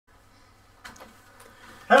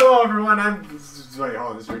Hello everyone, wait,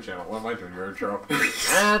 hold on, this is your channel. What am I doing? Your intro.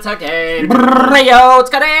 That's okay. お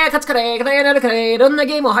疲れ、カツカレ、カレナルカレ、いろんな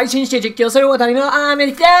ゲームを配信して実況するおたりのアメ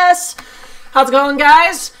リカです。How's it going,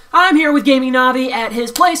 guys? I'm here with Gaming Navi at his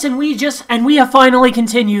place, and we have finally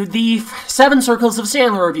continued the 7 Circles of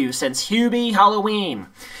Sandler review since Hubie Halloween.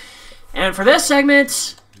 And for this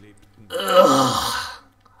segment,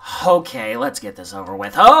 okay, let's get this over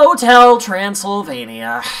with. Hotel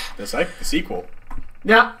Transylvania. The sequel.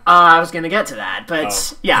 Yeah, I was going to get to that,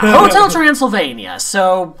 but yeah, Hotel Transylvania.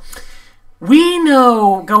 So we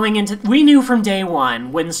knew from day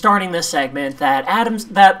one when starting this segment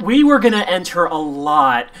that we were going to enter a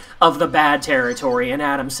lot of the bad territory in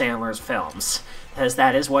Adam Sandler's films, as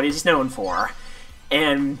that is what he's known for.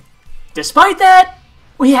 And despite that,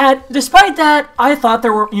 I thought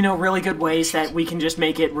there were, really good ways that we can just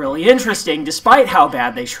make it really interesting, despite how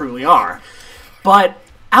bad they truly are. But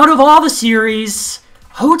out of all the series,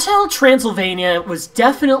 Hotel Transylvania was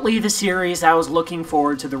definitely the series I was looking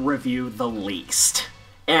forward to the review the least.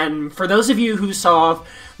 And for those of you who saw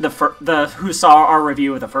our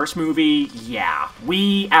review of the first movie, yeah,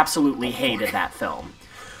 we absolutely hated that film.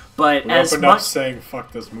 But we opened up saying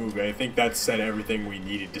 "fuck this movie," I think that said everything we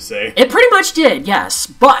needed to say. It pretty much did, yes.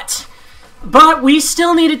 But we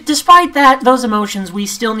still needed, despite those emotions, we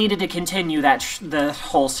still needed to continue the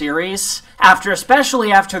whole series,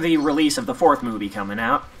 especially after the release of the 4th movie coming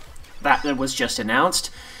out. That was just announced.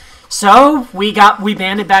 So we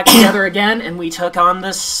banded back together again, and we took on the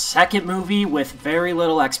 2nd movie with very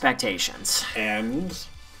little expectations.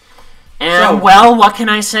 Well, what can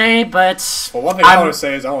I say? But one thing I want to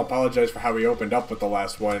say is I want to apologize for how we opened up with the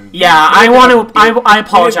last one. Yeah, I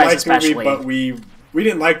apologize especially. We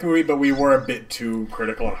didn't like the movie, but we were a bit too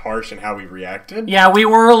critical and harsh in how we reacted. Yeah, we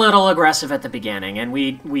were a little aggressive at the beginning, and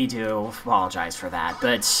we do apologize for that.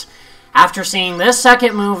 But after seeing this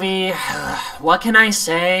 2nd movie, what can I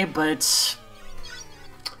say? But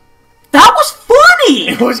that was funny!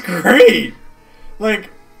 It was great!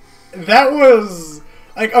 That was...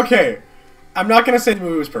 okay, I'm not going to say the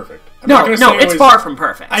movie was perfect. No, it's far from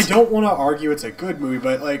perfect. I don't want to argue it's a good movie,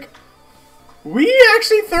 but, we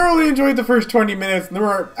actually thoroughly enjoyed the first 20 minutes, and there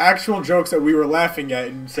were actual jokes that we were laughing at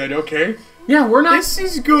and said, okay, yeah, this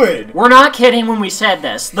is good. We're not kidding when we said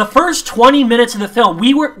this. The first 20 minutes of the film,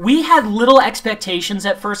 we had little expectations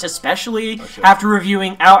at first, especially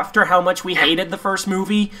after how much we hated the first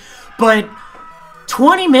movie, but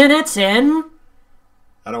 20 minutes in...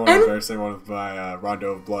 I don't want to embarrass anyone with my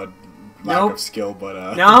Rondo of Blood lack of skill,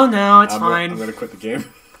 but... No, it's fine. I'm going to quit the game.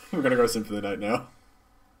 We're going to go sim for the night now.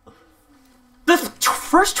 The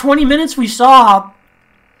first 20 minutes we saw,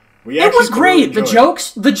 it was great. Really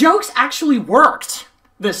the jokes actually worked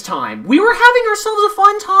this time. We were having ourselves a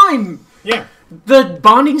fun time. Yeah. The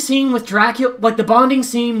bonding scene with Dracula, and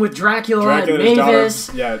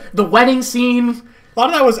Mavis. Yeah. The wedding scene. A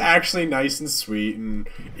lot of that was actually nice and sweet, and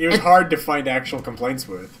it was hard to find actual complaints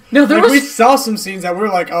with. No, we saw some scenes that we were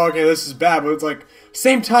like, oh, okay, this is bad, but it's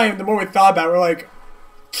same time, the more we thought about it, we're like,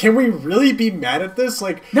 can we really be mad at this?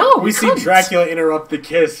 No, we see Dracula interrupt the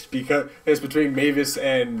kiss because it's between Mavis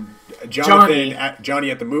and Johnny at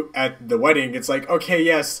the wedding. It's okay,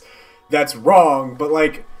 yes, that's wrong, but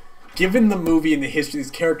given the movie and the history of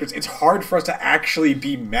these characters, it's hard for us to actually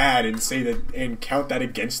be mad and say that and count that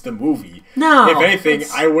against the movie. No, if anything,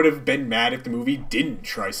 I would have been mad if the movie didn't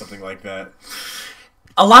try something like that.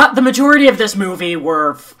 The majority of this movie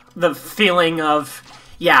were the feeling of,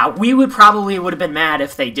 yeah, we would have been mad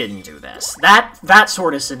if they didn't do this. That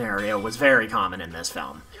sort of scenario was very common in this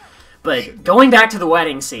film. But going back to the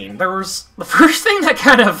wedding scene, there was the first thing that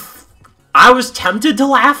I was tempted to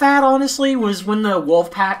laugh at, honestly, was when there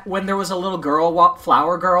was a little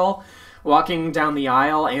flower girl, walking down the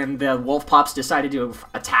aisle, and the wolf pups decided to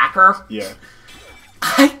attack her. Yeah.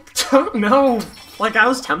 I don't know. I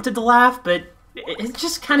was tempted to laugh, but it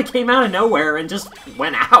just kind of came out of nowhere and just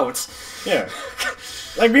went out. Yeah.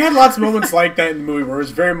 We had lots of moments like that in the movie where it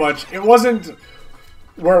was very much... It wasn't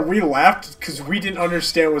where we laughed because we didn't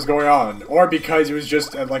understand what was going on, or because it was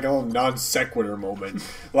just a little non-sequitur moment.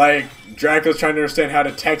 Dracula's trying to understand how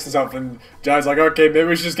to text and stuff, and John's like, okay, maybe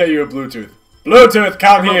we should just get you a Bluetooth. Bluetooth,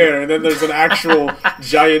 come here! And then there's an actual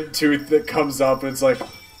giant tooth that comes up, and it's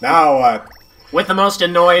now what? With the most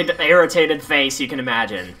annoyed, irritated face you can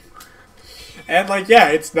imagine. And, yeah,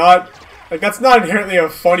 it's not... that's not inherently a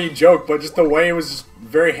funny joke, but just the way it was just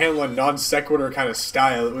very handled in non-sequitur kind of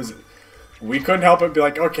style, it was... We couldn't help but be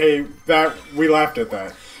okay, we laughed at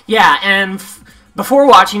that. Yeah, and before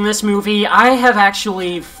watching this movie, I have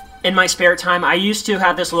actually in my spare time, I used to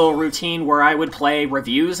have this little routine where I would play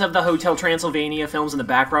reviews of the Hotel Transylvania films in the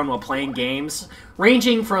background while playing games,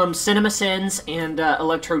 ranging from Cinema Sins and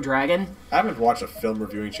Electro Dragon. I haven't watched a film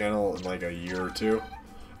reviewing channel in like a year or two.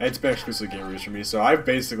 It's been exclusively game reviews for me, so I've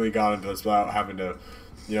basically gone into this without having to,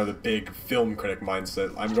 the big film critic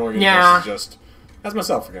mindset. I'm going into this just as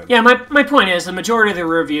myself again. Yeah, my point is the majority of the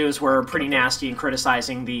reviews were pretty nasty and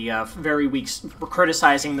criticizing the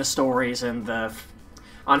criticizing the stories and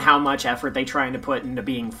on how much effort they trying to put into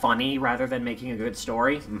being funny rather than making a good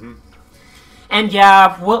story. Mm-hmm. And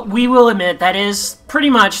yeah, we will admit that is pretty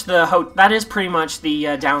much the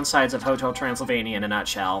downsides of Hotel Transylvania in a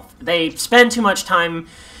nutshell. They spend too much time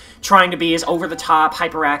trying to be as over the top,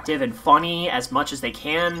 hyperactive, and funny as much as they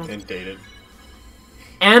can, and dated.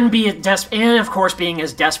 And of course being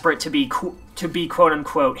as desperate to be quote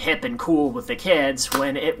unquote hip and cool with the kids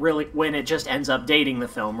when it just ends up dating the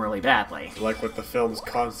film really badly. Like with the film's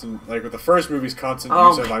with the first movie's constant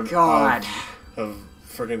use of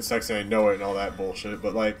friggin' Sexy I Know It and all that bullshit.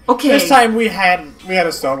 But this time we had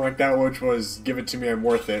a song like that, which was "Give It to Me, I'm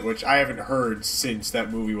Worth It," which I haven't heard since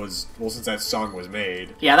that song was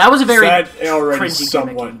made. Yeah, that was a very that already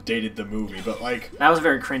somewhat dated the movie, but that was a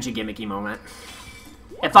very cringy gimmicky moment.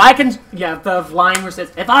 If I can, the line where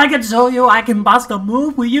says, "If I can show you I can bust a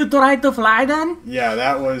move, will you try to fly then?" Yeah,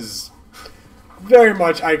 that was very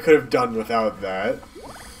much I could have done without that.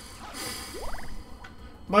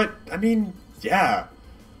 But, I mean, yeah.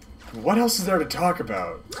 What else is there to talk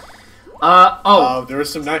about? There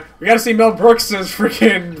was some nice... We gotta see Mel Brooks as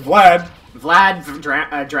freaking Vlad.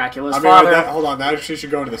 Dracula's father. Hold on, that actually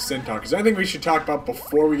should go into the sin talk. Is there anything we should talk about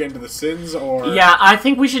before we get into the sins, or...? Yeah, I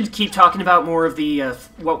think we should keep talking about more of the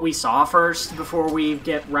what we saw first before we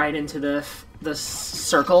get right into the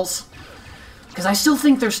circles. Because I still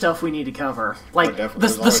think there's stuff we need to cover. Like,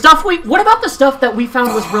 the stuff we... What about the stuff that we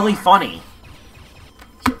found was really funny?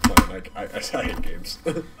 So fun. I hate games.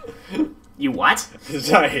 You what?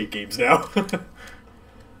 I hate games now.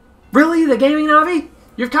 Really? The gaming Navi?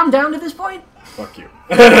 You've come down to this point? Fuck you.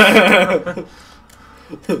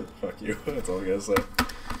 Fuck you. That's all I gotta say.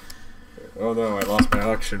 Oh no, I lost my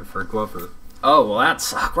auction for Glover. Oh, well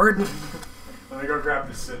that's awkward. Let me go grab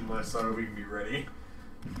the sin list so we can be ready.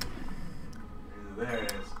 There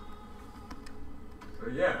it is. So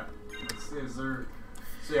yeah. Let's see,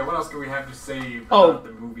 what else do we have to say about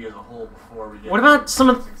the movie as a whole before we get what about some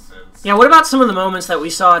of the moments that we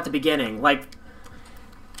saw at the beginning?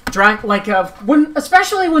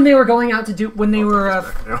 Especially when they were going out to do when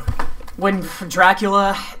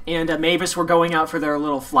Dracula and Mavis were going out for their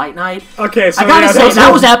little flight night. Okay, so I gotta say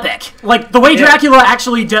that was epic. Like the way Dracula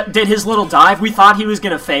actually did his little dive, we thought he was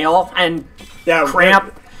gonna fail and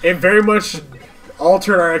cramp. It very much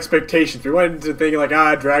altered our expectations. We went into thinking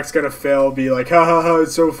Drac's gonna fail, be like, ha ha ha,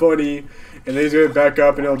 it's so funny, and then he's gonna back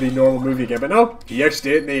up and it'll be a normal movie again. But no, he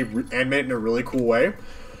actually did, and they animated it in a really cool way.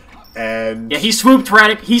 And he swooped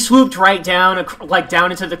right down,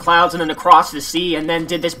 down into the clouds and then across the sea, and then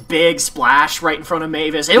did this big splash right in front of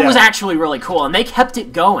Mavis. It was actually really cool, and they kept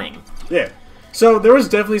it going. Yeah. So there was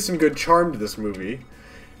definitely some good charm to this movie.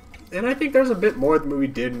 And I think there's a bit more the movie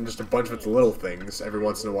did than just a bunch of its little things every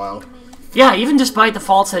once in a while. Yeah, even despite the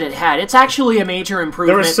faults that it had, it's actually a major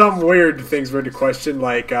improvement. There were some weird things we had to question,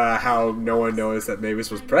 like how no one noticed that Mavis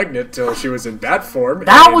was pregnant till she was in bat form.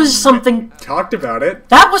 That was something... Talked about it.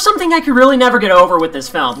 That was something I could really never get over with this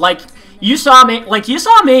film. You saw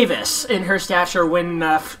Mavis in her stature when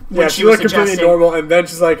she looked completely normal, and then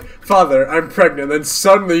she's like, "Father, I'm pregnant." And then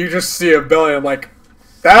suddenly you just see a belly. I'm like,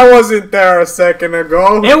 that wasn't there a second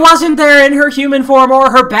ago. It wasn't there in her human form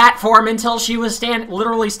or her bat form until she was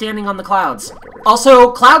literally standing on the clouds.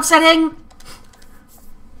 Also, cloud setting.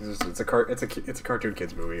 It's a cartoon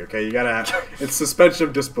kids movie. Okay, you gotta. It's suspension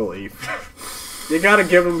of disbelief. You gotta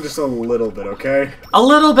give them just a little bit, okay? A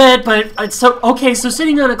little bit, but it's so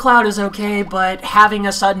sitting on a cloud is okay, but having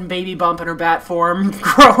a sudden baby bump in her bat form,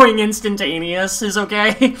 growing instantaneous, is okay.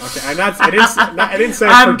 Okay, I didn't say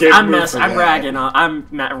I'm ragging on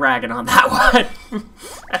that one.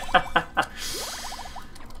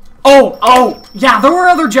 Yeah, there were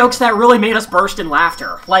other jokes that really made us burst in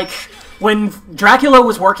laughter, like when Dracula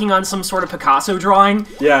was working on some sort of Picasso drawing.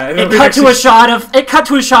 Yeah, and it cut to a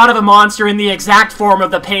shot of a monster in the exact form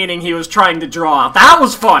of the painting he was trying to draw. That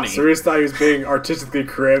was funny. So we just thought he was being artistically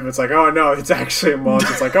creative. It's like, oh no, it's actually a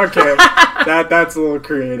monster. It's like, okay, that's a little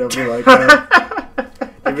creative. We like that.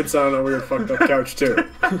 Even on a weird fucked up couch too.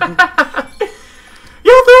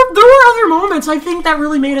 Yeah, there were other moments I think that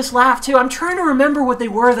really made us laugh too. I'm trying to remember what they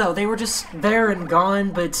were though. They were just there and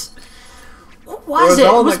gone, but What was it? It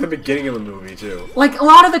was all it was, like the beginning of the movie too. Like a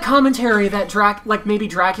lot of the commentary that maybe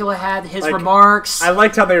Dracula had, his remarks. I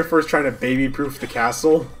liked how they were first trying to baby-proof the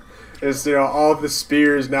castle. Is all of the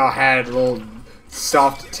spears now had little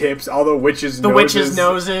soft tips. All the witches'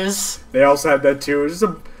 noses. They also had that too. It was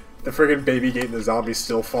just the friggin' baby gate and the zombies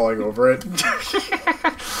still falling over it.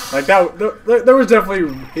 Like that, there was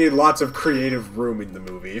definitely lots of creative room in the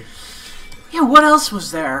movie. Yeah, what else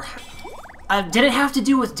was there? Did it have to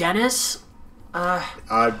do with Dennis? I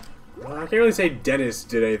can't really say Dennis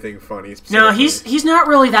did anything funny. No, he's not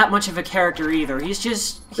really that much of a character either. He's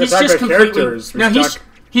just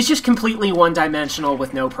completely one-dimensional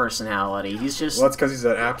with no personality. He's just... Well, that's because he's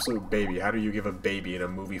an absolute baby. How do you give a baby in a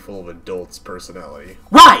movie full of adults personality?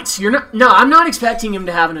 Right! I'm not expecting him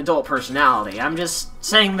to have an adult personality. I'm just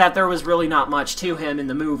saying that there was really not much to him in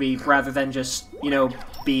the movie, rather than just,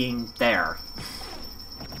 being there.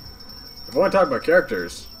 If I want to talk about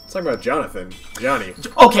characters, let's talk about Johnny.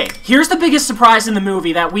 Okay, here's the biggest surprise in the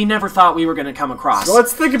movie that we never thought we were going to come across. So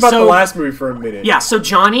let's think about the last movie for a minute. Yeah, so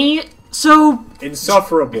Johnny...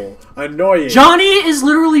 Insufferable. Annoying. Johnny is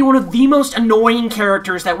literally one of the most annoying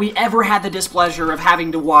characters that we ever had the displeasure of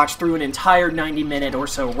having to watch through an entire 90-minute or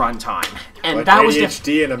so runtime. And like that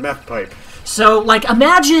ADHD and a meth pipe. So,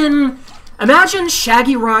 imagine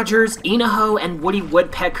Shaggy Rogers, Inaho, and Woody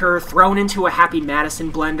Woodpecker thrown into a Happy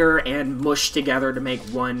Madison blender and mushed together to make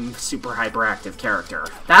one super hyperactive character.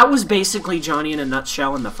 That was basically Johnny in a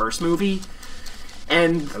nutshell in the first movie.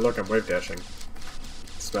 And... Hey, look, I'm wave dashing.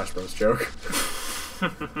 Smash Bros. Joke.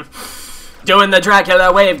 Doing the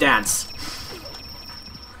Dracula wave dance.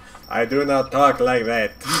 I do not talk like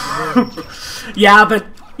that. Yeah,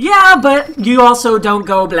 but you also don't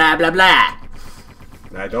go blah blah blah.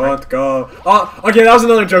 I don't go... Oh, okay, that was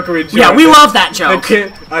another joke we enjoyed. Yeah, we love that joke.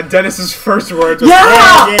 The kid, Dennis's first words was... Yeah!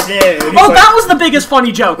 Oh, like, that was the biggest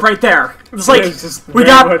funny joke right there. It's like, we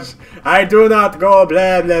got... Much, I do not go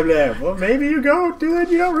blah, blah, blah. Well, maybe you go do it,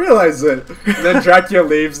 you don't realize it. And then Dracula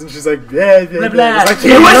leaves, and she's like, blah, blah, blah. Like,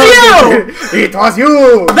 it was you! It was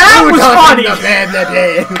you! That you was funny! Blah, blah,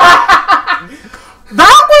 blah.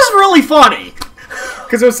 That was really funny!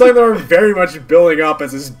 Because it was something that were very much building up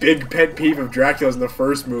as this big pet peeve of Dracula's in the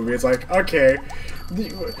first movie. It's like, okay,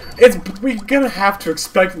 we're gonna have to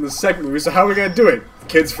expect in the second movie, so how are we gonna do it?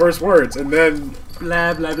 Kid's first words, and then...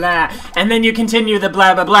 Blah, blah, blah. And then you continue the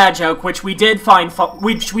blah, blah, blah joke, which we did find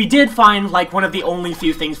like one of the only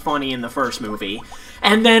few things funny in the first movie.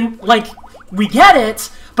 And then, we get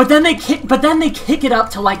it, but then they kick it up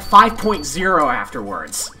to, 5.0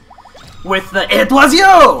 afterwards. With the, it was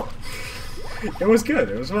you! It was good.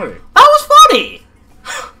 It was funny. That was funny.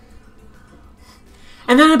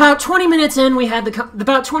 And then about 20 minutes in, we had the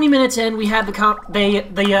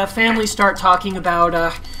family start talking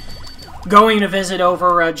about going to visit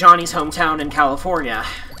over Johnny's hometown in California.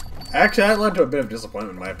 Actually, that led to a bit of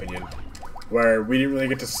disappointment, in my opinion, where we didn't really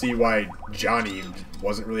get to see why Johnny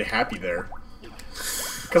wasn't really happy there.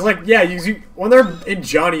 Because, when they're in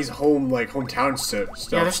Johnny's hometown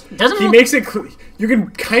stuff, he makes it you can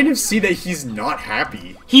kind of see that he's not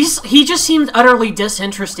happy. He just seemed utterly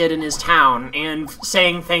disinterested in his town, and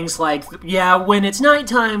saying things like, yeah, when it's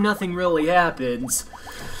nighttime, nothing really happens.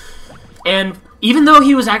 And even though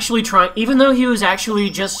he was actually just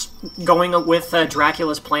going with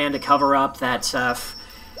Dracula's plan to cover up that,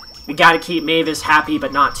 we gotta keep Mavis happy,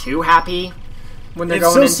 but not too happy. When they're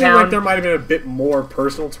going in town. It still seemed like there might have been a bit more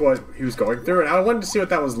personal to what he was going through, and I wanted to see what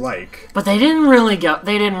that was like. But they didn't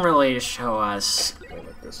really show us. I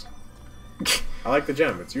like this. I like the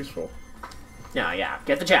gem. It's useful. Yeah,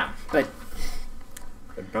 get the gem. But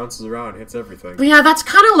it bounces around, hits everything. But yeah, that's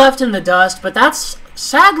kind of left in the dust. But that's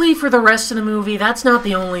sadly for the rest of the movie. That's not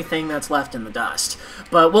the only thing that's left in the dust.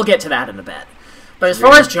 But we'll get to that in a bit. But as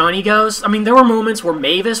far as Johnny goes, I mean, there were moments where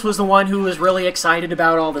Mavis was the one who was really excited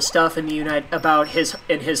about all the stuff in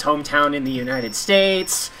his hometown in the United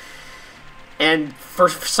States, and for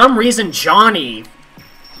some reason, Johnny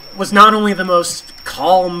was not only the most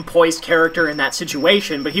calm, poised character in that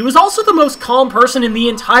situation, but he was also the most calm person in the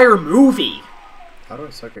entire movie. How do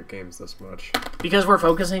I suck at games this much? Because we're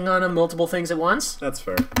focusing on multiple things at once. That's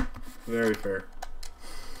fair. Very fair.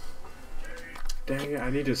 Dang it, I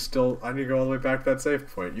need to go all the way back to that save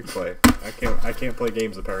point. You play. I can't play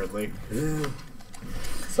games, apparently.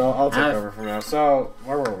 So I'll take over from now. So,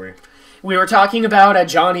 where were we? We were talking about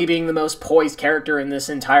Johnny being the most poised character in this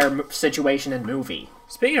entire situation and movie.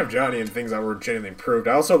 Speaking of Johnny and things that were genuinely improved,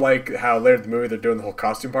 I also like how later in the movie they're doing the whole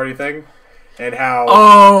costume party thing. And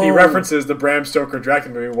how he references the Bram Stoker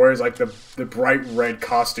Dracula movie, wears the bright red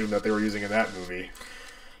costume that they were using in that movie.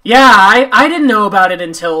 Yeah, I didn't know about it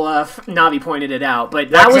until Navi pointed it out, but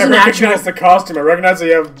that was an actual... I recognize the costume. I recognize that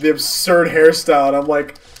you have the absurd hairstyle, and I'm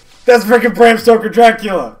like, that's freaking Bram Stoker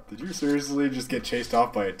Dracula! Did you seriously just get chased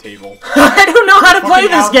off by a table? I don't know how to play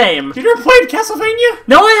this game! You never played Castlevania?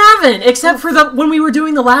 No, I haven't, except for when we were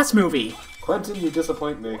doing the last movie. Quentin, you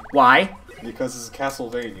disappoint me. Why? Because it's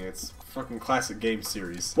Castlevania. It's a fucking classic game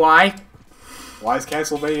series. Why? Why is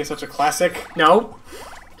Castlevania such a classic? No.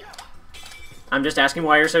 I'm just asking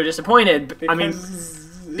why you're so disappointed.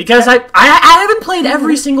 Because I haven't played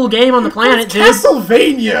every single game on the planet, dude.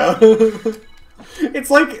 Castlevania! It's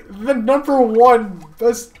like the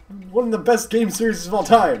one of the best game series of all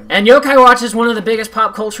time. And Yokai Watch is one of the biggest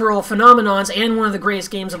pop cultural phenomenons and one of the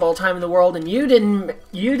greatest games of all time in the world, and you didn't,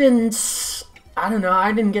 I don't know,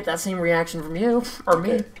 I didn't get that same reaction from you, or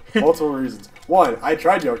me. Multiple reasons. One, I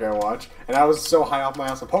tried Yokai Watch, and I was so high off my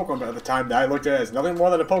ass on Pokemon at the time that I looked at it as nothing more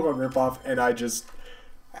than a Pokemon ripoff, and I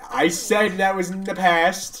said that was in the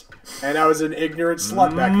past, and I was an ignorant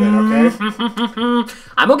slut back then, okay?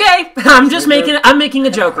 I'm okay. I'm making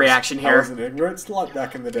a joke reaction here. I was an ignorant slut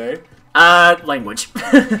back in the day. Language.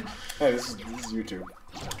 Hey, this is YouTube.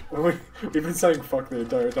 We've been saying fuck the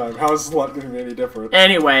entire time. How is slut going to be any different?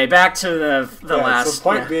 Anyway, back to the last... So the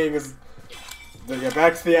point being is...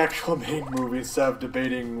 back to the actual main movie, instead of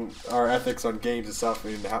debating our ethics on games and stuff,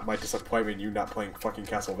 and my disappointment in you not playing fucking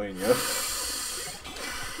Castlevania.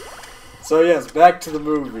 So yes, back to the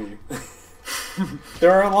movie.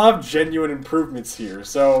 There are a lot of genuine improvements here,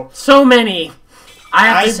 so many.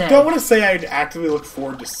 I don't want to say I'd actively look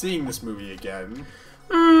forward to seeing this movie again,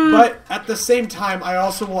 but at the same time, I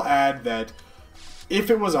also will add that if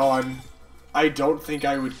it was on, I don't think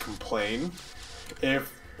I would complain.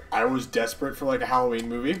 If I was desperate for like a Halloween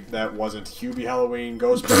movie that wasn't Hubie Halloween,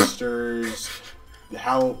 Ghostbusters,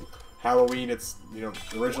 Halloween, it's, the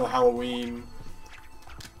original Halloween,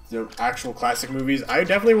 actual classic movies, I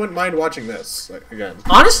definitely wouldn't mind watching this again.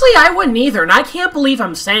 Honestly, I wouldn't either, and I can't believe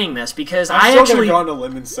I'm saying this because I'm still gonna go on a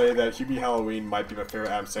limb and say that Hubie Halloween might be my favorite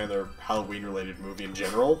Adam Sandler Halloween-related movie in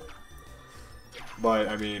general. But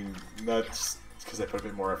I mean, that's because I put a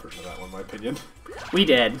bit more effort into that one, in my opinion. We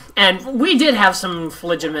did, and we did have some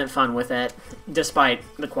legitimate fun with it, despite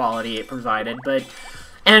the quality it provided.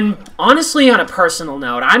 And honestly, on a personal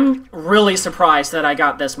note, I'm really surprised that I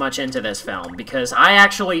got this much into this film, because I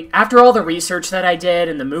actually, after all the research that I did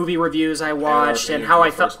and the movie reviews I watched and how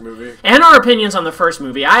I felt, and our opinions on the first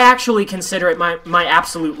movie, I actually consider it my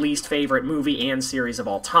absolute least favorite movie and series of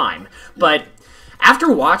all time. Yeah. But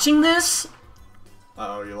after watching this...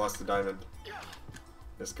 Uh-oh, you lost the diamond.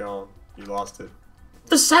 It's gone. You lost it.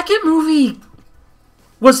 The second movie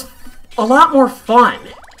was a lot more fun.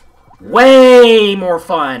 Way more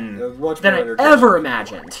fun than I ever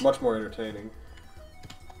imagined. Much more entertaining.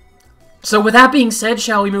 So with that being said,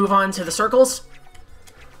 shall we move on to the circles?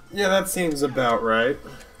 Yeah, that seems about right.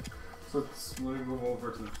 So let me move over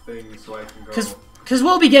to the thing so I can go... Because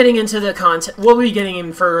we'll be getting into the content. We'll be getting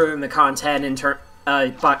in further in the content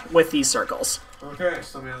but with these circles. Okay,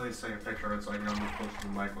 so let me at least take a picture of it so I can move close to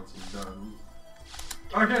the mic once he's done.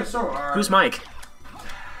 Okay, so... Who's Mike?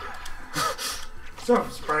 So,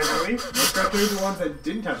 surprisingly, let's go through the ones that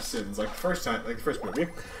didn't have sins, like the first movie.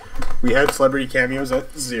 We had celebrity cameos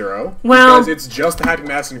at 0. Well... Because it's just the Happy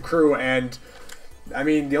Madison crew, and... I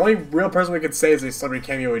mean, the only real person we could say is a celebrity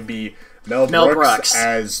cameo would be Mel Brooks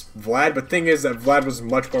as Vlad, but the thing is that Vlad was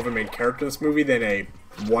much more of a main character in this movie than a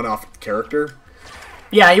one-off character.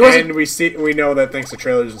 Yeah, he wasn't... And we know that thanks to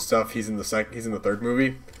trailers and stuff, he's in the third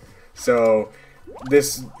movie. So,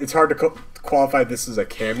 it's hard to qualify this as a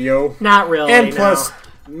cameo. Not really. And plus,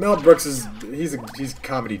 Mel Brooks he's a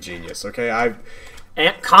comedy genius. Okay,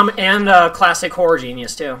 and classic horror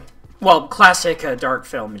genius too. Well, classic dark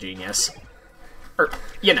film genius.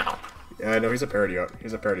 Yeah, I know he's a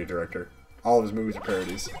parody director. All of his movies are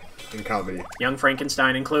parodies in comedy. Young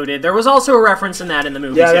Frankenstein included. There was also a reference in that in the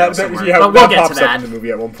movie. Yeah, but we'll get to that in the movie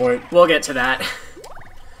at one point. We'll get to that.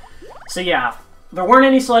 So yeah. There weren't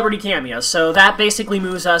any celebrity cameos, so that basically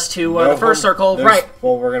moves us to the first circle, right?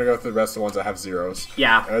 Well, we're going to go through the rest of the ones that have 0s.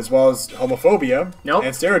 Yeah. As well as homophobia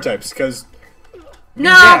and stereotypes, because...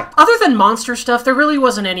 other than monster stuff, there really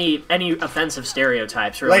wasn't any offensive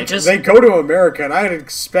stereotypes, really. They go to America, and I'd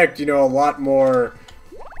expect, a lot more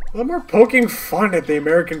poking fun at the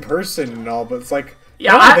American person and all, but it's like...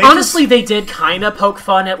 Yeah, honestly, they did kind of poke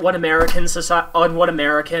fun at what American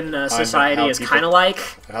society is kind of like.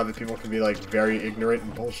 How the people can be like very ignorant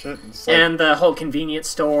and bullshit, and the whole convenience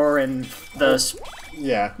store and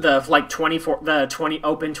the like 20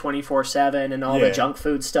 open 24/7 and all the junk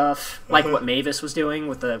food stuff, like what Mavis was doing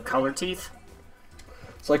with the colored teeth.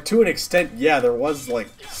 So, like, to an extent, yeah, there was, like,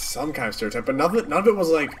 some kind of stereotype, but none of it was,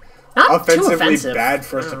 like, not offensively too offensive. bad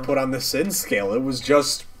for us to put on the sin scale. It was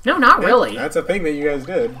just... No, not really. That's a thing that you guys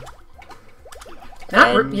did.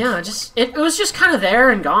 It was just kind of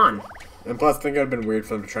there and gone. And plus, I think it would have been weird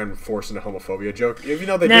for them to try and force in a homophobia joke. Even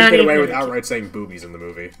though they did get away with outright saying boobies in the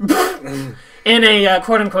movie. In a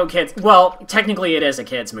quote-unquote kids... Well, technically it is a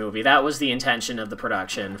kids' movie. That was the intention of the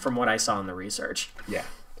production, from what I saw in the research. Yeah.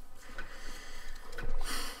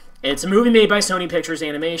 It's a movie made by Sony Pictures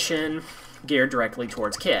Animation, geared directly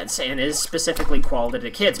towards kids, and is specifically called it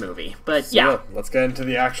a kids' movie. But, yeah. Let's get into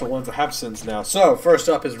the actual ones that have sins now. So, first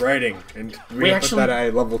up is writing. And we put that at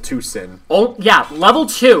a level 2 sin. Oh, yeah, level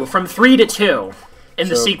 2, from 3 to 2 in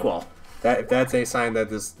the sequel. If that's a sign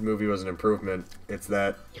that this movie was an improvement, it's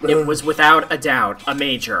that... It was without a doubt a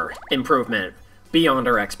major improvement beyond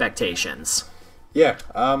our expectations. Yeah,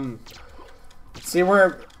 see,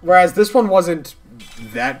 whereas this one wasn't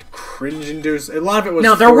that cringe-induced, a lot of it was...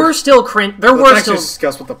 No, there were still cringe... Let's actually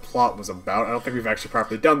discuss what the plot was about. I don't think we've actually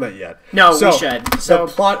properly done that yet. No, we should. So,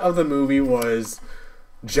 the plot of the movie was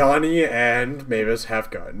Johnny and Mavis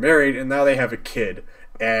have gotten married, and now they have a kid.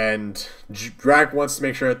 And Drac wants to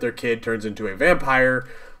make sure that their kid turns into a vampire,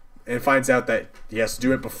 and finds out that he has to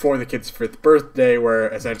do it before the kid's 5th birthday, where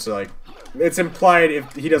essentially, like, it's implied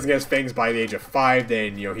if he doesn't get his fangs by the age of 5,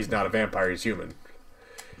 then, he's not a vampire, he's human.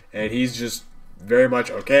 And he's just very much,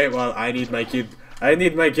 okay, well, I need my kid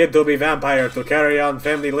to be vampire to carry on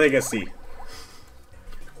family legacy.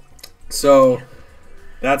 So,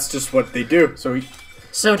 that's just what they do. So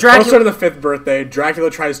Dracula... Closer to the 5th birthday, Dracula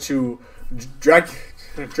tries to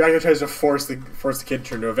force the kid to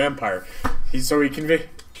turn into a vampire.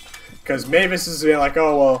 Because Mavis is like,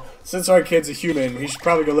 oh, well, since our kid's a human, he should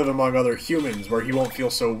probably go live among other humans where he won't feel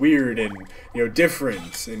so weird and,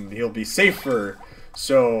 different, and he'll be safer.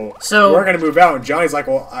 So we're going to move out. And Johnny's like,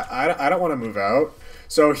 well, I don't want to move out.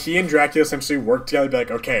 So he and Dracula essentially work together to be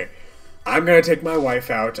like, okay, I'm going to take my wife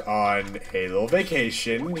out on a little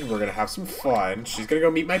vacation. We're going to have some fun. She's going to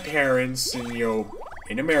go meet my parents and,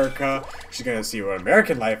 in America. She's going to see what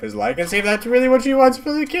American life is like and see if that's really what she wants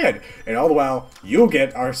for the kid. And all the while, you'll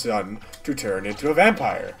get our son to turn into a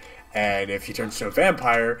vampire. And if he turns into a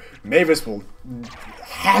vampire, Mavis will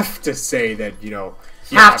have to say that,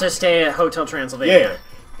 have to stay at Hotel Transylvania.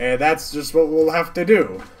 Yeah, and that's just what we'll have to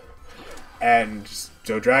do. And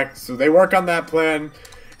so they work on that plan,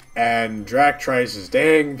 and Drac tries his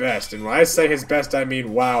dang best. And when I say his best, I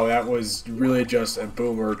mean, wow, that was really just a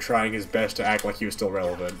boomer trying his best to act like he was still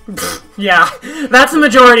relevant. Yeah, that's the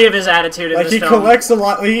majority of his attitude in this film. He collects a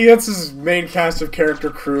lot. He gets his main cast of character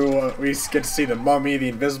crew. We get to see the Mummy, the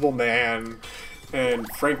Invisible Man, and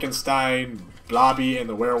Frankenstein, Blobby, and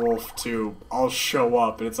the werewolf to all show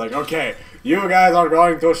up, and it's like, okay, you guys are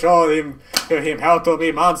going to show him how to be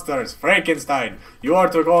monsters. Frankenstein, you are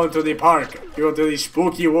to go into the park, you go to the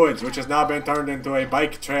spooky woods, which has now been turned into a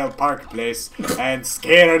bike trail park place, and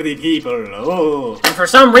scare the people. Oh. And for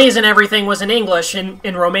some reason, everything was in English in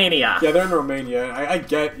Romania. Yeah, they're in Romania. I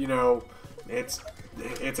get, it's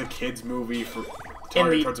a kids movie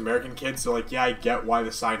targeted towards American kids, so yeah, I get why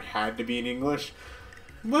the sign had to be in English.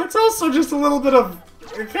 But it's also just a little bit of...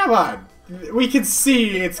 Come on. We can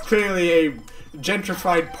see it's clearly a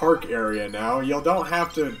gentrified park area now. You don't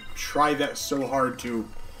have to try that so hard to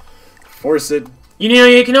force it.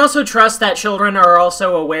 You can also trust that children are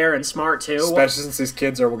also aware and smart, too. Especially since these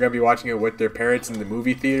kids are going to be watching it with their parents in the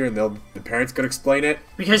movie theater, and the parents could explain it.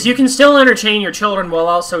 Because you can still entertain your children while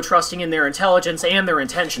also trusting in their intelligence and their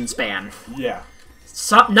attention span. Yeah.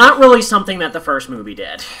 Not really something that the first movie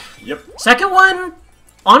did. Yep. Second one...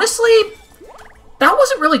 Honestly, that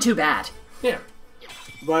wasn't really too bad. Yeah.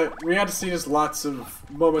 But we had to see just lots of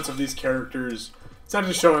moments of these characters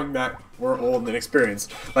essentially showing that we're old and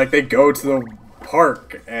inexperienced. Like, they go to the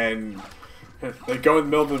park and they go in the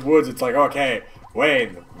middle of the woods. It's like, okay,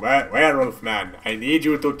 Wayne, werewolf man, I need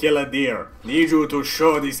you to kill a deer. Need you to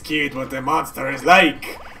show this kid what the monster is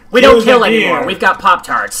like. We don't kill anymore. We've got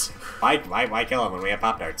Pop-Tarts. Why kill him when we have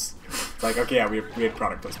Pop-Tarts? It's like, okay, yeah, we had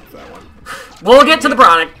product placement for that one. We'll get to the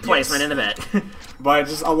product placement in a bit. But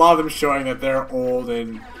just a lot of them showing that they're old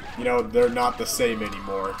and, they're not the same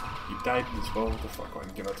anymore. You died as well? What the fuck? Why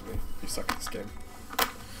didn't you give that to me? You suck at this game.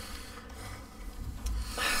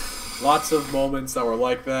 Lots of moments that were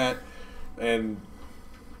like that, and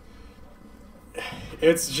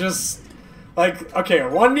it's just... okay,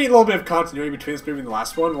 one neat little bit of continuity between this movie and the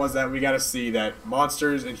last one was that we got to see that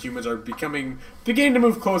monsters and humans are beginning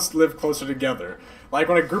to live closer together. Like,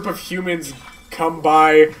 when a group of humans come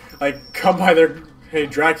by their, hey,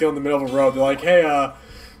 Dracula in the middle of a road, they're like, hey,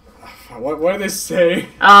 What do they say?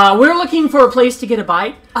 We're looking for a place to get a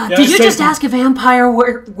bite. Did you just ask a vampire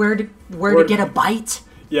where to get a bite?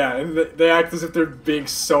 Yeah, and they act as if they're being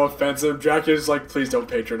so offensive. Dracula's like, please don't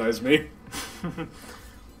patronize me.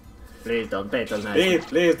 Please don't patronize me.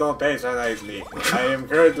 Please don't patronize me. I am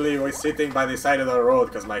currently sitting by the side of the road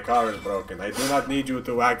because my car is broken. I do not need you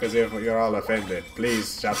to act as if you're all offended.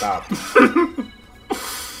 Please shut up.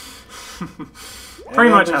 Pretty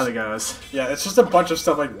much how it goes. Yeah, it's just a bunch of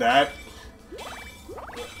stuff like that.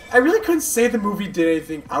 I really couldn't say the movie did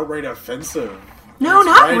anything outright offensive. No,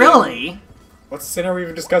 not really. What sin are we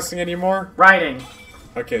even discussing anymore? Writing.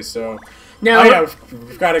 Okay, so... No. Oh yeah,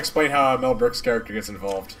 we've got to explain how Mel Brooks' character gets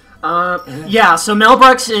involved. Yeah. So Mel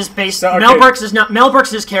Brooks is based. Okay. Mel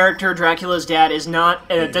Brooks' character, Dracula's dad, is not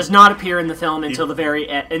does not appear in the film until the very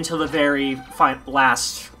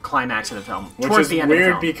last climax of the film. Which is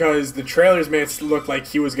weird because the trailers made it look like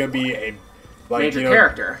he was going to be a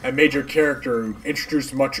major character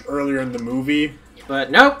introduced much earlier in the movie. But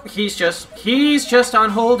nope, he's just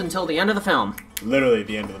on hold until the end of the film. Literally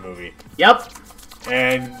the end of the movie. Yep.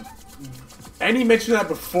 And any mention of that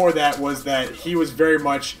before that was that he was very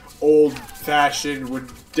much old-fashioned, would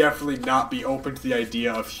definitely not be open to the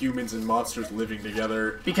idea of humans and monsters living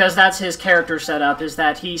together. Because that's his character setup, is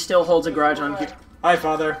that he still holds a grudge on... Hi,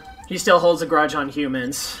 Father. He still holds a grudge on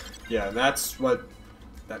humans. Yeah, and that's what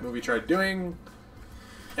that movie tried doing.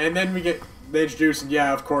 And then they introduce, and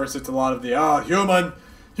yeah, of course, it's a lot of the,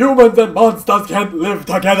 humans and monsters can't live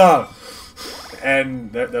together!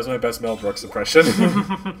 And that's my best Mel Brooks impression.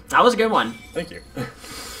 That was a good one. Thank you.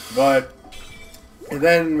 But and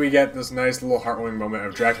then we get this nice little heartwarming moment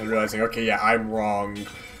of Dracula realizing, okay, yeah, I'm wrong.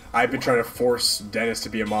 I've been trying to force Dennis to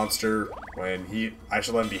be a monster when I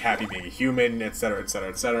should let him be happy being a human, etc., etc.,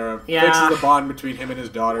 etc. Yeah. Fixes the bond between him and his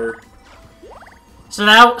daughter. So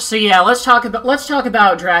yeah, let's talk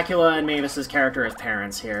about Dracula and Mavis's character as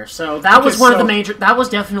parents here. So that was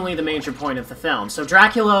definitely the major point of the film. So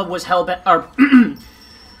Dracula was hellbent, or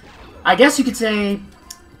I guess you could say.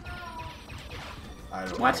 I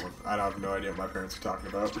don't have no idea what my parents are talking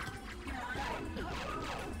about.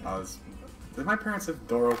 Did my parents have the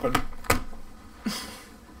door open?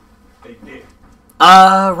 They did.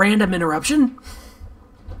 Random interruption.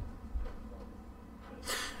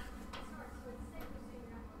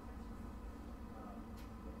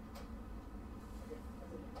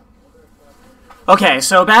 Okay,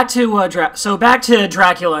 so back to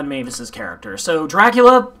Dracula and Mavis's character. So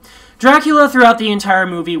Dracula throughout the entire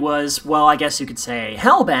movie was, well, I guess you could say,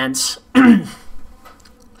 hellbent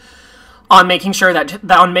on making sure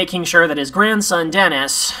that his grandson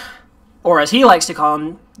Dennis, or as he likes to call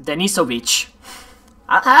him, Denisovich.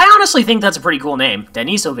 I honestly think that's a pretty cool name,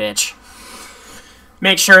 Denisovich.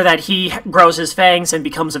 Make sure that he grows his fangs and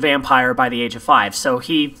becomes a vampire by the age of 5. So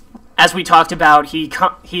he, as we talked about, he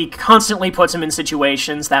constantly puts him in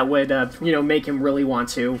situations that would, make him really want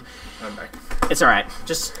to. I'm back. It's all right.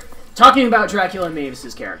 Just talking about Dracula and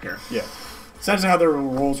Mavis's character. Yeah, essentially how their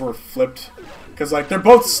roles were flipped, because they're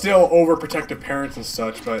both still overprotective parents and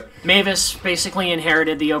such, but Mavis basically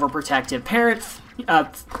inherited the overprotective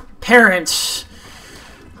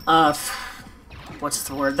what's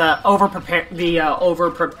the word? The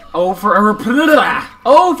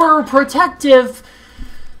overprotective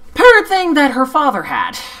parent thing that her father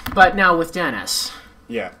had, but now with Dennis.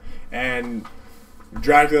 Yeah, and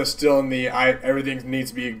Dracula's still in the everything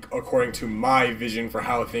needs to be according to my vision for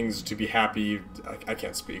how things to be happy. I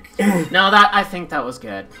can't speak. No, I think that was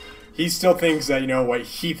good. He still thinks that, what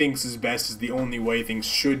he thinks is best is the only way things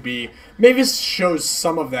should be. Mavis shows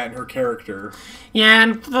some of that in her character. Yeah,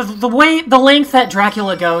 and the length that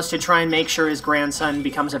Dracula goes to try and make sure his grandson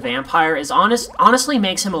becomes a vampire is honestly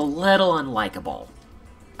makes him a little unlikable.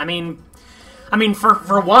 I mean,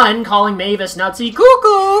 for one, calling Mavis nutsy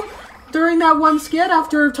cuckoo during that one skit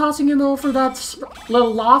after tossing him over that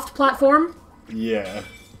little loft platform. Yeah.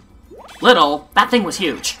 That thing was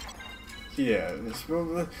huge. Yeah,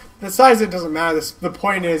 the size, it doesn't matter. The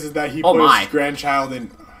point is that he put his grandchild in...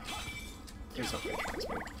 Here's okay.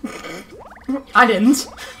 I didn't.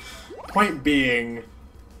 Point being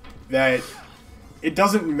that it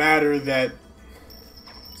doesn't matter that...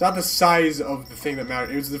 It's not the size of the thing that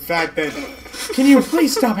mattered. It was the fact that... Can you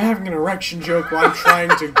please stop having an erection joke while I'm trying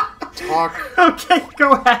to talk? Okay,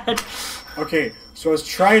 go ahead. Okay, so what I was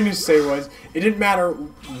trying to say was, it didn't matter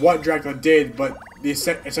what Dracula did, but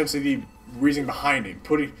essentially the reason behind it,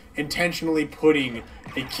 intentionally putting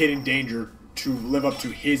a kid in danger to live up to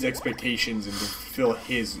his expectations and to fulfill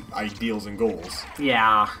his ideals and goals.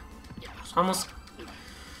 Yeah. It's almost...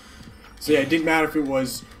 So yeah, it didn't matter if it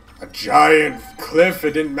was a giant cliff,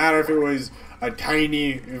 it didn't matter if it was a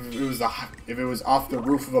tiny, if it was off the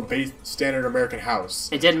roof of a standard American house.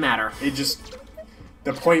 It didn't matter. It just,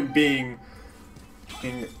 the point being,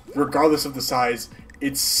 regardless of the size,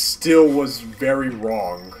 it still was very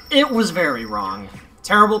wrong. It was very wrong.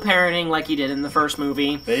 Terrible parenting, like he did in the first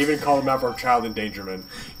movie. They even called him out for child endangerment.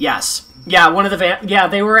 Yes. Yeah, one of the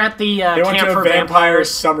they were at the camp went to for a vampire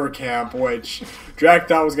vampires. summer camp, which Drac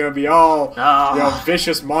thought was going to be all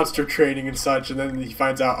vicious monster training and such, and then he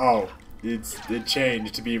finds out, it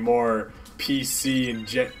changed to be more PC and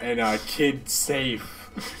kid safe.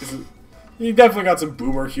 He definitely got some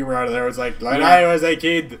boomer humor out of there. It was like, when I was a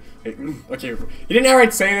kid... Okay, he didn't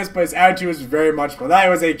outright say this, but his attitude was very much, when I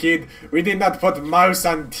was a kid, we did not put mouse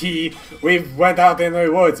on tea. We went out in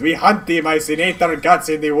the woods. We hunt the mice and ate their guts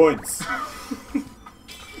in the woods.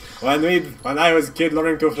 When I was a kid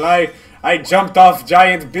learning to fly, I jumped off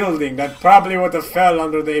giant building that probably would have fell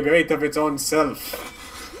under the weight of its own self.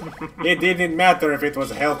 It didn't matter if it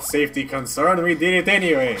was a health safety concern, we did it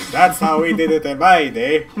anyway. That's how we did it in my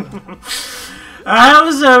day. That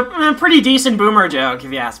was a pretty decent boomer joke,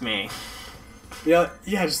 if you ask me. Yeah,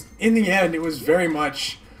 just in the end, it was very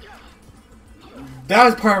much... That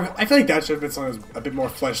was part of... I feel like that should have been something that was a bit more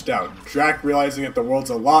fleshed out. Drac realizing that the world's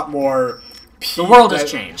a lot more... The world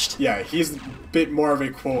has changed. Yeah, he's a bit more of a,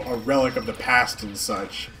 quote, a relic of the past and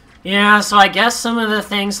such. Yeah, so I guess some of the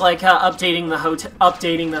things like updating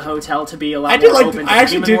the hotel to be a lot more open to the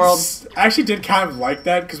human world. I actually did kind of like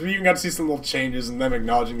that, because we even got to see some little changes in them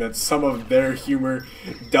acknowledging that some of their humor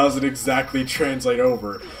doesn't exactly translate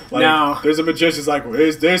over. Like, no. There's a magician's like,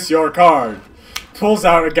 is this your card? Pulls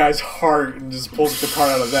out a guy's heart and just pulls the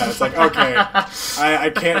card out of that. It's like, okay,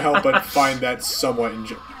 I can't help but find that somewhat Are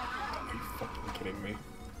you fucking kidding me?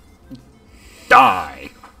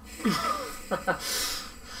 Die.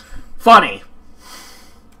 Funny.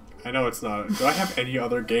 I know it's not. Do I have any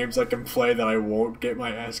other games I can play that I won't get my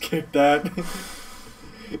ass kicked at?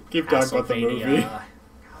 Keep talking about the movie.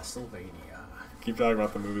 Castlevania. Keep talking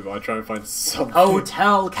about the movie while I try to find something.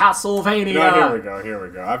 Hotel Castlevania. No, here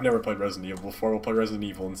we go. I've never played Resident Evil before. We'll play Resident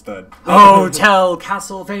Evil instead. Hotel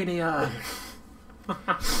Castlevania.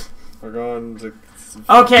 We're going to...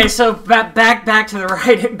 Okay, so back to the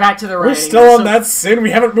writing. We're still on that sin. We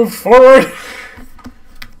haven't moved forward.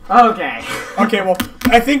 Okay. Okay, well,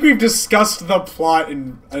 I think we've discussed the plot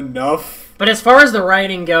enough. But as far as the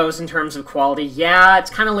writing goes in terms of quality, yeah, it's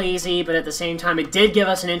kind of lazy, but at the same time, it did give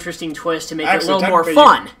us an interesting twist to make it a little more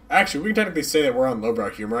fun. Actually, we can technically say that we're on lowbrow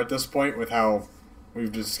humor at this point with how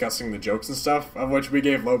we've been discussing the jokes and stuff, of which we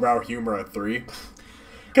gave lowbrow humor a 3.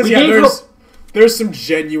 Because, yeah, there's some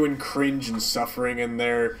genuine cringe and suffering in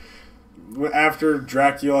there. After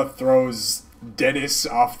Dracula throws Dennis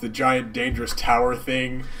off the giant dangerous tower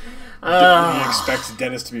thing. He expects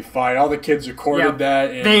Dennis to be fine. All the kids recorded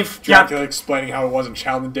that, and Dracula explaining how it wasn't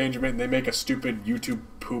child endangerment, and they make a stupid YouTube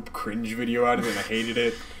poop cringe video out of it, and I hated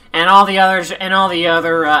it. And all the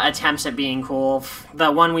other attempts at being cool.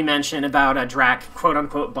 The one we mentioned about Drac, quote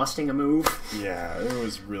unquote, busting a move. Yeah, it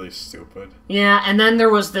was really stupid. Yeah, and then there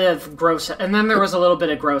was a little bit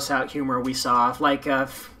of gross out humor we saw, like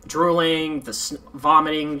drooling, the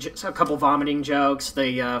vomiting, a couple vomiting jokes,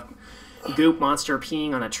 the goop monster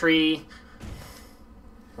peeing on a tree.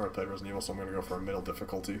 I played Resident Evil, so I'm gonna go for a middle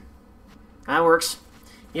difficulty. That works.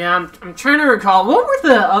 Yeah, I'm trying to recall what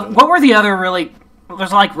were the other really.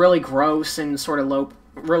 There's like really gross and sort of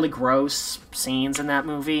really gross scenes in that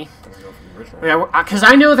movie. Yeah, because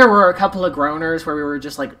I know there were a couple of groaners where we were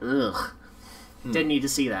just like, ugh, didn't need to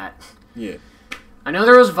see that. Yeah, I know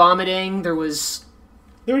there was vomiting. There were just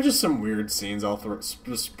some weird scenes all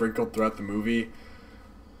sprinkled throughout the movie,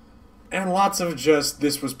 and lots of just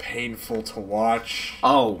this was painful to watch.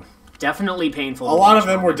 Oh. Definitely painful. A lot of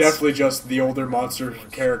them were definitely just the older monster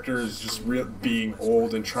characters just being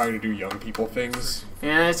old and trying to do young people things.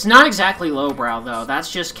 Yeah, it's not exactly lowbrow though.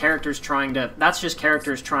 That's just characters trying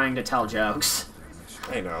to tell jokes.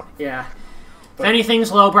 I know. Yeah. If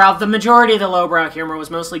anything's lowbrow, the majority of the lowbrow humor was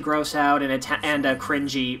mostly gross out and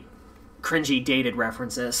cringy dated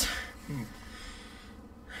references.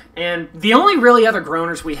 And the only really other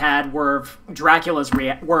groaners we had were Dracula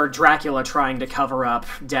trying to cover up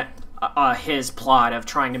his plot of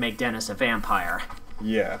trying to make Dennis a vampire.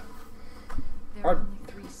 Yeah.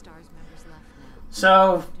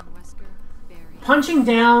 So, punching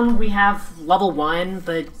down, we have level 1,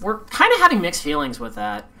 but we're kind of having mixed feelings with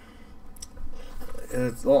that.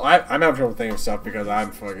 I'm having trouble thinking of stuff because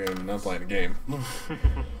I'm not playing the game.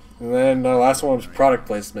 And then the last one was product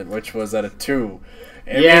placement, which was at a 2.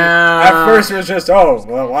 At first it was just,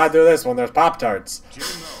 why do this when there's Pop-Tarts?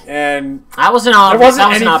 And that was an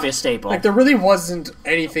obvious staple. Like, there really wasn't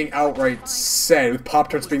anything outright said, with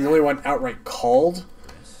Pop-Tarts being the only one outright called.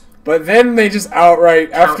 But then they just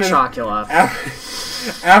outright... Count Chocula.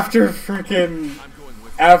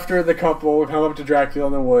 After the couple come up to Dracula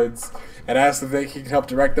in the woods and ask if he can help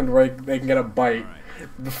direct them to where they can get a bite.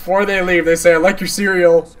 Before they leave, they say, "I like your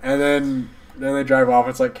cereal," and then they drive off.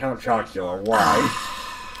 It's like, Count Chocula. Why?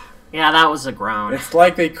 Yeah, that was a groan. It's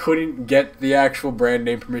like they couldn't get the actual brand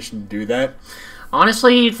name permission to do that.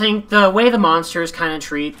 Honestly, you'd think the way the monsters kind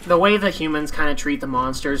of the way the humans kind of treat the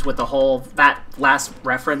monsters with that last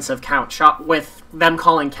reference of with them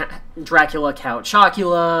calling Dracula Count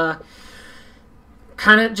Chocula,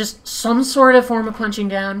 kind of just some sort of form of punching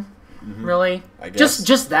down, really. I guess.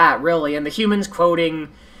 Just that, really. And the humans quoting,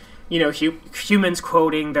 humans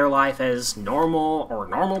quoting their life as normal or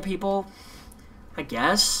normal people, I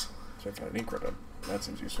guess. Check out an ink ribbon. That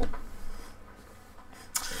seems useful.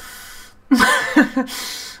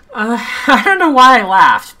 I don't know why I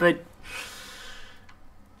laughed, but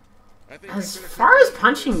as far as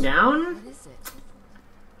punching down,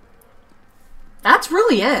 that's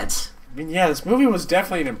really it. I mean, yeah, this movie was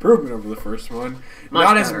definitely an improvement over the first one.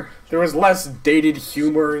 Much better. There was less dated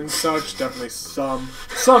humor and such. Definitely some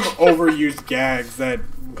overused gags that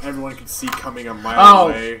everyone could see coming a mile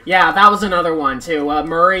away. Oh, yeah, that was another one too.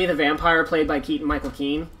 Murray, the vampire, played by Keaton-Michael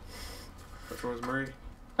Key. Which one was Murray?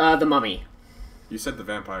 The Mummy. You said the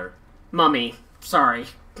vampire. Mummy. Sorry.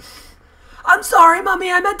 I'm sorry,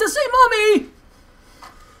 Mummy. I meant to say Mummy.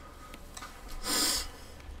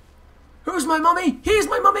 Who's my mummy? He's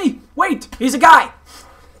my mummy. Wait, he's a guy.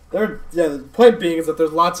 The point being is that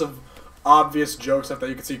there's lots of obvious jokes that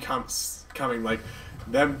you can see coming, like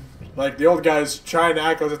them, like the old guys trying to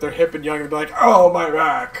act as if they're hip and young and be like, "Oh, my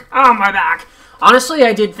back! Oh, my back!" Honestly,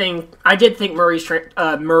 I did think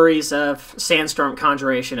Murray's sandstorm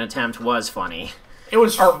conjuration attempt was funny. It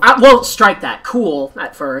was... strike that. Cool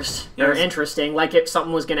at first. Or interesting, like if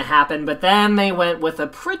something was going to happen, but then they went with a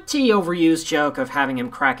pretty overused joke of having him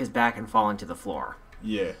crack his back and falling to the floor.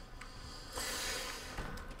 Yeah.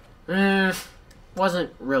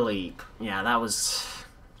 Wasn't really... Yeah, that was...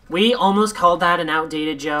 We almost called that an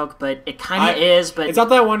outdated joke, but it kind of is, but... It's not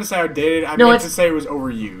that I wanted to say outdated, I meant to say it was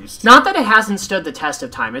overused. Not that it hasn't stood the test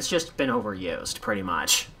of time, it's just been overused, pretty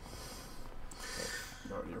much.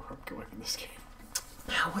 No, you're going in this game.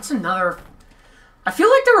 What's another... I feel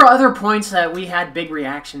like there were other points that we had big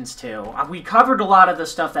reactions to. We covered a lot of the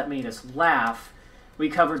stuff that made us laugh. We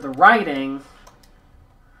covered the writing.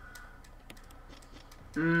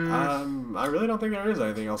 I really don't think there is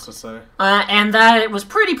anything else to say. And that it was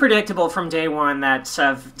pretty predictable from day one that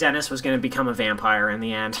Dennis was going to become a vampire in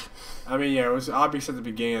the end. I mean, yeah, it was obvious at the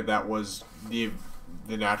beginning that was the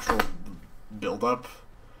natural build-up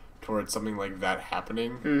towards something like that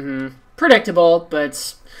happening. Mm-hmm. Predictable,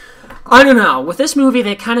 but I don't know. With this movie,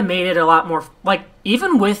 they kind of made it a lot more... Like,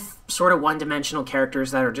 even with sort of one-dimensional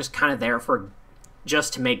characters that are just kind of there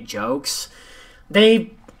just to make jokes,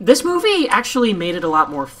 this movie actually made it a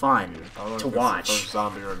lot more fun to watch. The first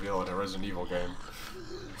zombie reveal in a Resident Evil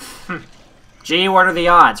game. Gee, what are the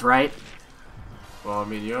odds, right? Well, I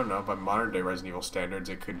mean, you don't know. By modern-day Resident Evil standards,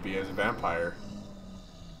 it could be as a vampire.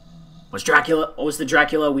 Was the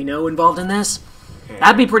Dracula we know involved in this? Yeah.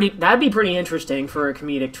 That'd be pretty interesting for a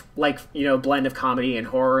comedic, blend of comedy and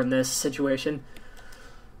horror in this situation.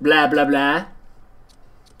 Blah blah blah.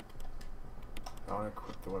 I want to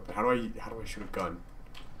equip the weapon. How do I shoot a gun?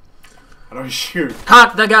 How do I shoot?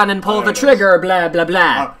 Cock the gun and pull the trigger. Blah blah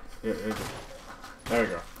blah. Yeah, there we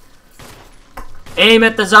go. Aim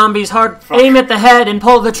at the zombie's heart. Fuck. Aim at the head and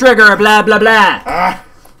pull the trigger. Blah blah blah. Ah.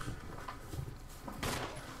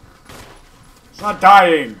 It's not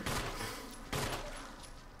dying.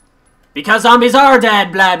 Because zombies are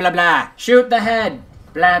dead, blah, blah, blah. Shoot the head,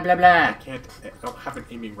 blah, blah, blah. I don't have an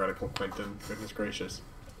aiming reticle, Quentin. Goodness gracious.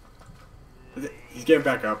 He's getting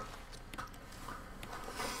back up.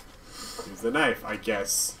 Use the knife, I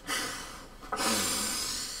guess.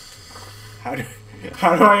 How do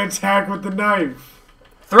I attack with the knife?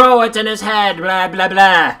 Throw it in his head, blah, blah,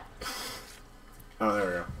 blah. Oh, there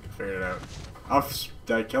we go. Figured it out.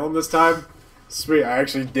 Did I kill him this time? Sweet, I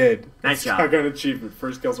actually did. Nice job. I got an achievement.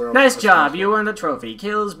 First kills are nice job. You earned a trophy.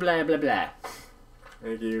 Kills, blah, blah, blah.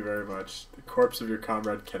 Thank you very much. The corpse of your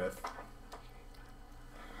comrade, Kenneth.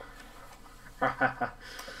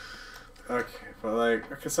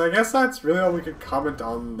 Okay, so I guess that's really all we could comment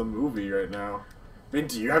on the movie right now. I mean,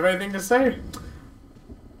 do you have anything to say?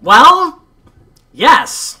 Well,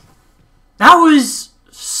 yes. That was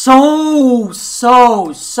so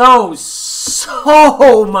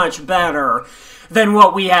much better than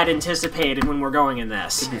what we had anticipated when we're going in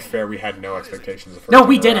this. To be fair, we had no expectations. The first No,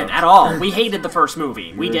 we didn't at all. We hated the first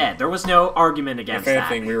movie. We did. There was no argument against that. If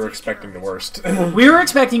anything, we were expecting the worst. We were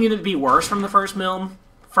expecting it to be worse from the first film.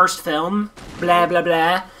 Blah, blah,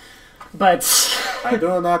 blah. But... I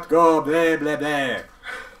do not go blah, blah, blah.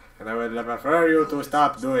 And I would prefer you to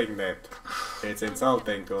stop doing that. It's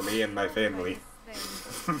insulting to me and my family.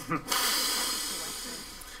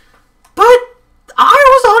 But I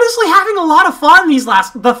was honestly having a lot of fun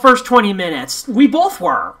the first 20 minutes. We both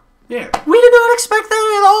were. Yeah. We did not expect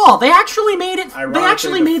that at all. They actually made it. They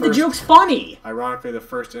actually made the jokes funny. Ironically, the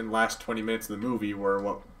first and last 20 minutes of the movie were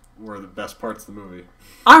what were the best parts of the movie.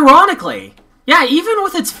 Ironically, yeah. Even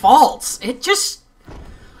with its faults, it just.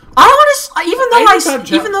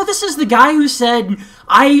 Even though this is the guy who said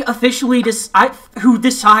who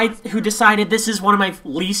decided this is one of my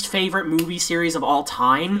least favorite movie series of all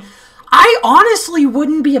time, I honestly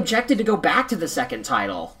wouldn't be objected to go back to the second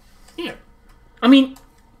title. Yeah. I mean,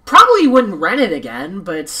 probably wouldn't rent it again,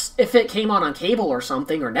 but if it came on cable or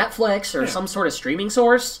something, or Netflix, or some sort of streaming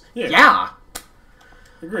source, yeah.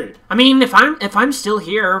 Agreed. I mean, if I'm still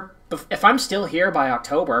here by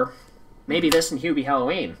October, maybe this and Hubie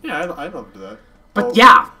Halloween. Yeah, I'd love to do that. But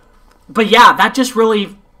yeah, that just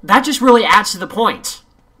really adds to the point.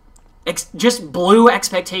 Just blew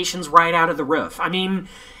expectations right out of the roof. I mean,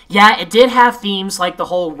 yeah, it did have themes like the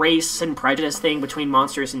whole race and prejudice thing between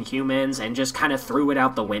monsters and humans, and just kind of threw it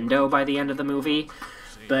out the window by the end of the movie.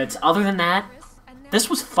 But other than that, this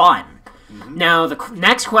was fun. Mm-hmm. Now, the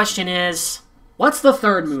next question is, what's the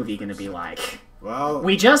third movie going to be like? Well,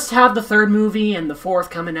 we just have the third movie and the fourth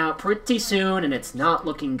coming out pretty soon, and it's not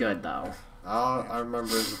looking good, though. I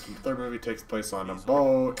remember the third movie takes place on a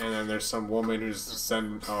boat, and then there's some woman who's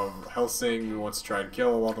sent Helsing who wants to try and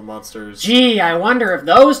kill all the monsters. Gee, I wonder if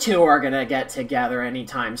those two are going to get together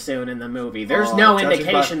anytime soon in the movie. There's no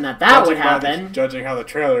indication that would happen. Judging how the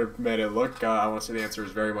trailer made it look, I want to say the answer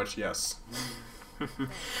is very much yes.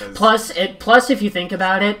 Plus, if you think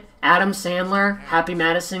about it, Adam Sandler, Happy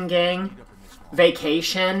Madison Gang,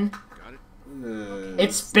 Vacation...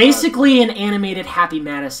 it's basically an animated Happy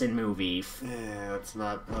Madison movie. Yeah, let's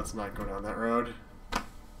not go down that road.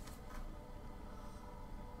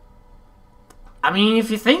 I mean,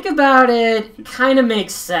 if you think about it, it kind of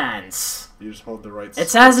makes sense. You just hold the rights.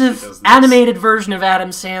 It's as if animated version of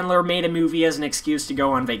Adam Sandler made a movie as an excuse to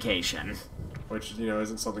go on vacation. Which,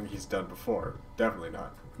 isn't something he's done before. Definitely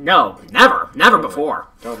not. No, never before.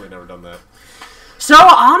 Totally never done that. So,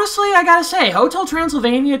 honestly, I gotta say, Hotel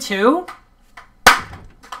Transylvania 2...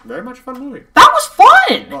 very much a fun movie. That was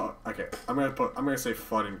fun! Well, okay, I'm gonna say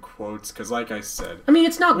fun in quotes, because like I said... I mean,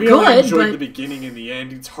 it's not good, we only enjoyed the beginning and the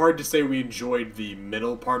end. It's hard to say we enjoyed the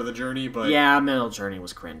middle part of the journey, but... yeah, middle journey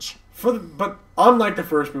was cringe. But unlike the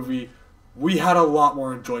first movie, we had a lot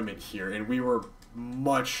more enjoyment here, and we were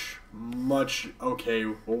much okay.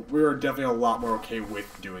 Well, we were definitely a lot more okay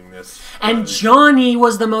with doing this. And Johnny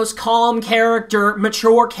was the most calm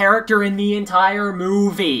mature character in the entire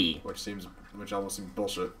movie. Which almost seems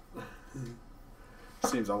bullshit.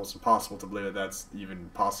 Seems almost impossible to believe that that's even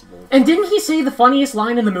possible. And didn't he say the funniest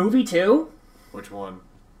line in the movie too? Which one?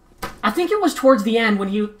 I think it was towards the end when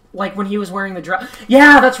he was wearing the dress.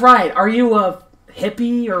 Yeah, that's right. Are you a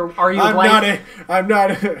hippie or are you? I'm not a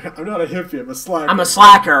hippie. I'm a slacker. I'm a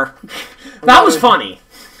slacker. That was funny.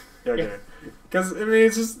 Okay. Because I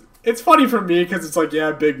mean, it's funny for me because it's like,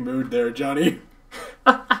 yeah, big mood there, Johnny.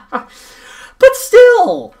 But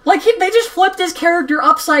still, they just flipped his character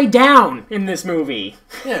upside down in this movie.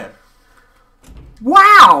 Yeah.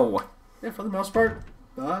 Wow. Yeah, for the most part,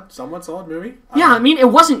 somewhat solid movie. Yeah, I mean,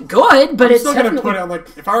 it wasn't good, but it's still gonna put it on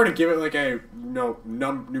if I were to give it a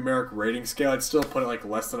numeric rating scale, I'd still put it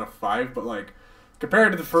less than a 5. But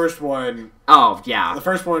compared to the first one, oh yeah, the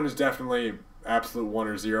first one is definitely absolute 1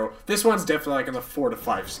 or 0. This one's definitely in the 4 to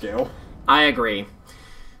 5 scale. I agree.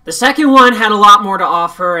 The second one had a lot more to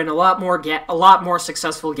offer and a lot more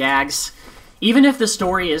successful gags. Even if the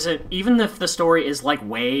story is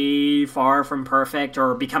way far from perfect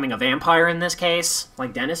or becoming a vampire in this case,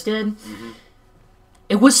 like Dennis did,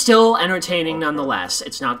 it was still entertaining nonetheless.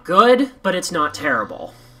 It's not good, but it's not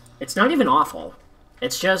terrible. It's not even awful.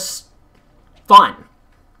 It's just fun.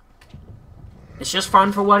 It's just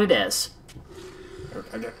fun for what it is.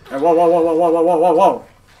 Whoa.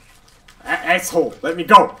 Asshole, let me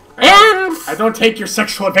go. I don't take your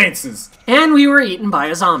sexual advances. And we were eaten by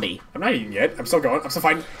a zombie. I'm not eating yet. I'm still going. I'm still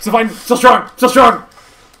fine. Still strong.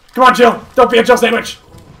 Come on, Jill. Don't be a Jill sandwich.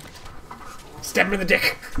 Stab him in the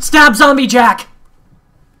dick. Stab Zombie Jack.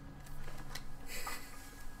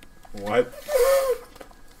 What?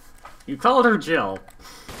 You called her Jill.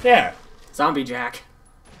 Yeah. Zombie Jack.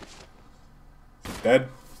 Dead?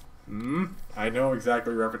 I know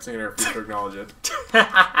exactly referencing it, or if to acknowledge it.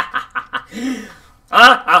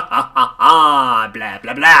 Blah,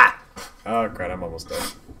 blah, blah. Oh, crap, I'm almost dead.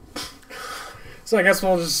 So I guess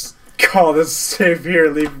we'll just call this save here,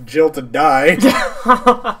 leave Jill to die.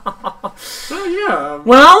 So, yeah.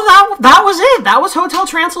 Well, that was it. That was Hotel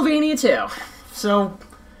Transylvania 2. So...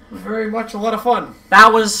 very much a lot of fun.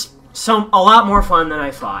 That was a lot more fun than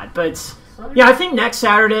I thought. But, yeah, I think next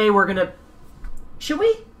Saturday we're going to... Should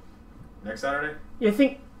we? Next Saturday? You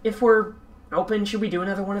think if we're open, should we do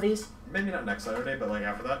another one of these? Maybe not next Saturday, but like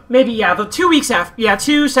after that? Maybe, yeah. The 2 weeks after... Yeah,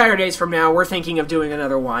 2 Saturdays from now, we're thinking of doing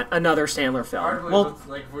another Sandler film. Hardly, Well,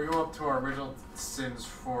 like, if we go up to our original sins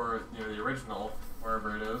for, the original,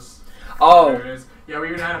 wherever it is. oh. There it is. Yeah, we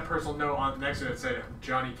even had a personal note on next to it that said,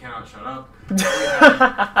 Johnny cannot shut up.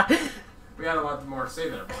 We had a lot more to say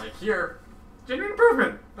there, but like here, genuine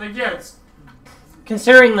improvement. Like, yeah, it's...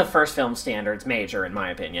 Considering the first film standards, major, in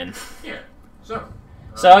my opinion. Yeah, so...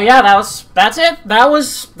 So yeah, that's it.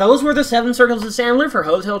 Those were the 7 circles of Sandler for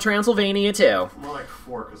Hotel Transylvania 2. More like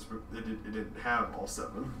 4, because it didn't have all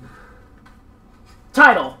 7.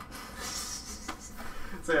 Title.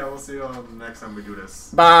 So yeah, we'll see you next time we do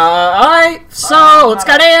this. Bye. So, お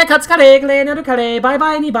疲れ、カツカレ、グレーナルカレー、バイ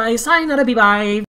バイにバイ、サイナラビバイ。